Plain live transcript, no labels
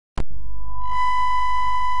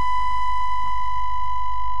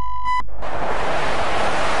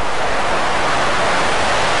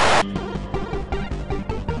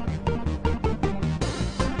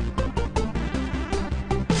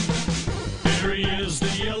There he is,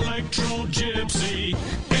 the electro gypsy.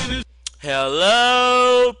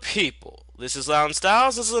 Hello, people. This is Lounge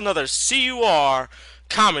Styles. This is another CUR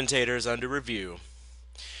Commentators Under Review.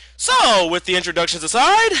 So, with the introductions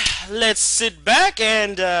aside, let's sit back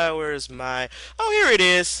and, where's my... Oh, here it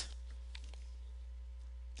is.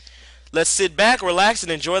 Let's sit back, relax,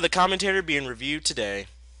 and enjoy the commentator being reviewed today.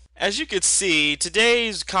 As you can see,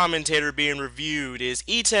 today's commentator being reviewed is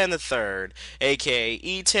EtanThe3rd, aka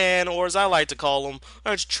Etan, or as I like to call him,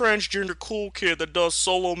 that's transgender cool kid that does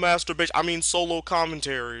solo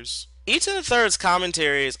commentaries. EtanThe3rd's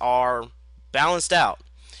commentaries are balanced out.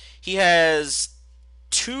 He has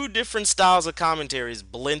two different styles of commentaries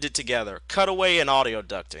blended together, cutaway and audio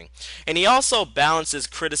ducting. And he also balances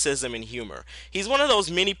criticism and humor. He's one of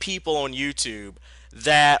those many people on YouTube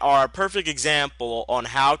that are a perfect example on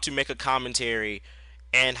how to make a commentary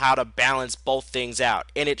and how to balance both things out.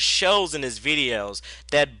 And it shows in his videos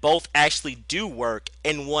that both actually do work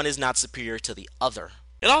and one is not superior to the other.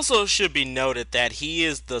 It also should be noted that he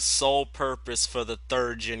is the sole purpose for the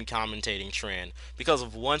third gen commentating trend because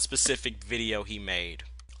of one specific video he made.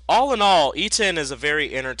 All in all, Etan is a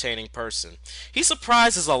very entertaining person. He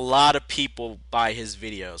surprises a lot of people by his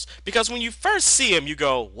videos because when you first see him you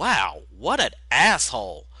go, wow, what an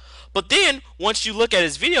asshole. But then once you look at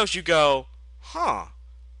his videos you go, huh,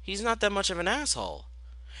 he's not that much of an asshole.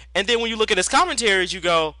 And then when you look at his commentaries you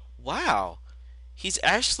go, wow, he's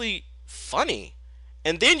actually funny.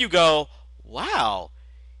 And then you go, wow,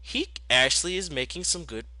 he actually is making some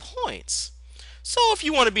good points. So if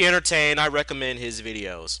you want to be entertained, I recommend his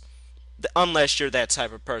videos. Unless you're that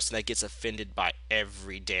type of person that gets offended by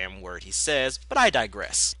every damn word he says, but I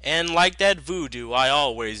digress. And like that voodoo I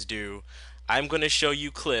always do, I'm going to show you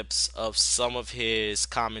clips of some of his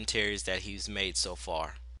commentaries that he's made so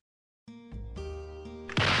far.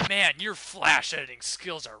 Man, your flash editing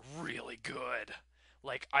skills are really good.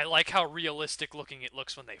 I like how realistic looking it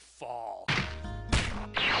looks when they fall.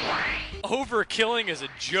 Overkilling is a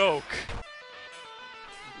joke.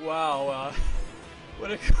 Wow, what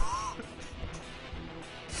a...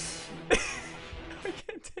 I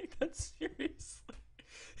can't take that seriously.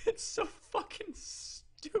 It's so fucking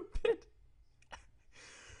stupid.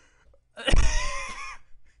 It's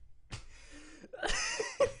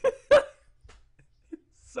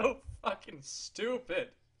so fucking stupid.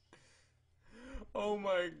 Oh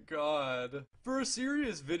my god. For a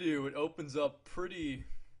serious video, it opens up pretty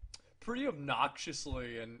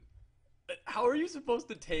obnoxiously, and how are you supposed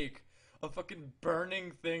to take a fucking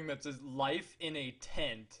burning thing that says life in a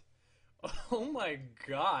tent? Oh my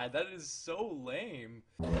god, that is so lame.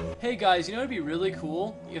 Hey guys, you know it'd be really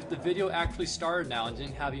cool if the video actually started now and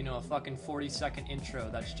didn't have, a fucking 40-second intro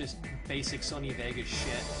that's just basic Sony Vegas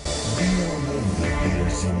shit.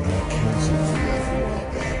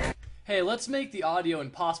 Hey, let's make the audio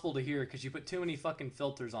impossible to hear because you put too many fucking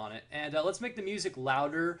filters on it. And let's make the music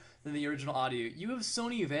louder than the original audio. You have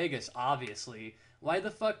Sony Vegas, obviously. Why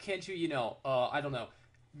the fuck can't you, I don't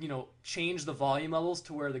know, change the volume levels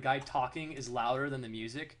to where the guy talking is louder than the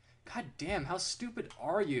music? God damn, how stupid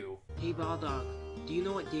are you? Hey Balldog, do you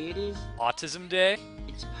know what day it is? Autism Day?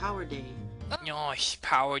 It's Power Day. Oh, it's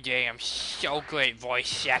Power Day. I'm so good at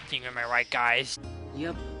voice acting, am I right, guys?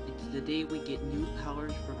 Yep, it's the day we get new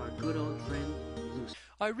powers from our good old friend, Lucy.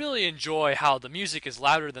 I really enjoy how the music is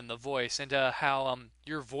louder than the voice, and how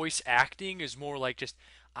your voice acting is more like just,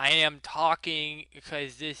 I am talking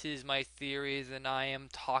because this is my theories, and I am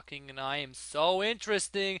talking, and I am so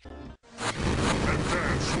interesting.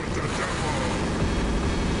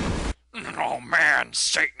 Oh man,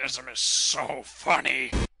 Satanism is so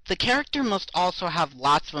funny. The character must also have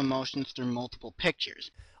lots of emotions through multiple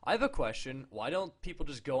pictures. I have a question. Why don't people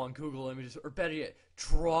just go on Google Images, or better yet,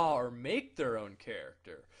 draw or make their own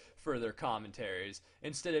character for their commentaries,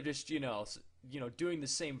 instead of just, doing the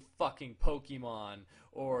same fucking Pokemon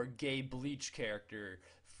or gay Bleach character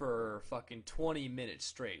for fucking 20 minutes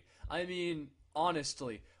straight? I mean,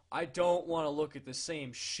 honestly, I don't want to look at the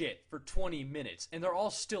same shit for 20 minutes, and they're all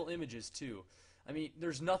still images too. I mean,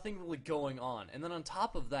 there's nothing really going on. And then on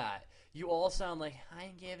top of that, you all sound like,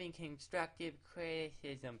 I'm giving constructive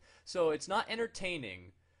criticism. So it's not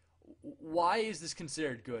entertaining. Why is this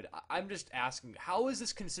considered good? I'm just asking, how is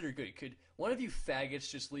this considered good? Could one of you faggots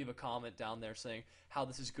just leave a comment down there saying how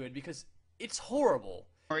this is good? Because it's horrible.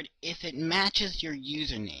 Or if it matches your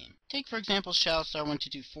username. Take, for example,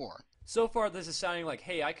 Shellstar1224. So far, this is sounding like,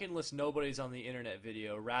 hey, I can list nobodies on the internet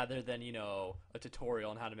video rather than, a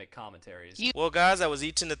tutorial on how to make commentaries. Well guys, that was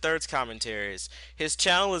EtanThe3rd's commentaries. His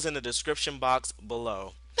channel is in the description box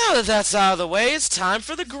below. Now that that's out of the way, it's time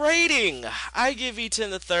for the grading. I give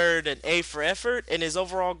EtanThe3rd an A for effort, and his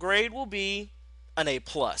overall grade will be an A+.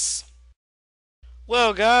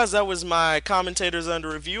 Well, guys, that was my commentators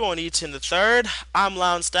under review on EtanThe3rd. I'm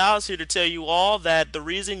Lounge Styles, here to tell you all that the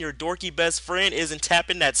reason your dorky best friend isn't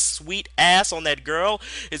tapping that sweet ass on that girl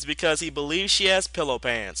is because he believes she has pillow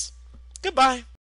pants. Goodbye.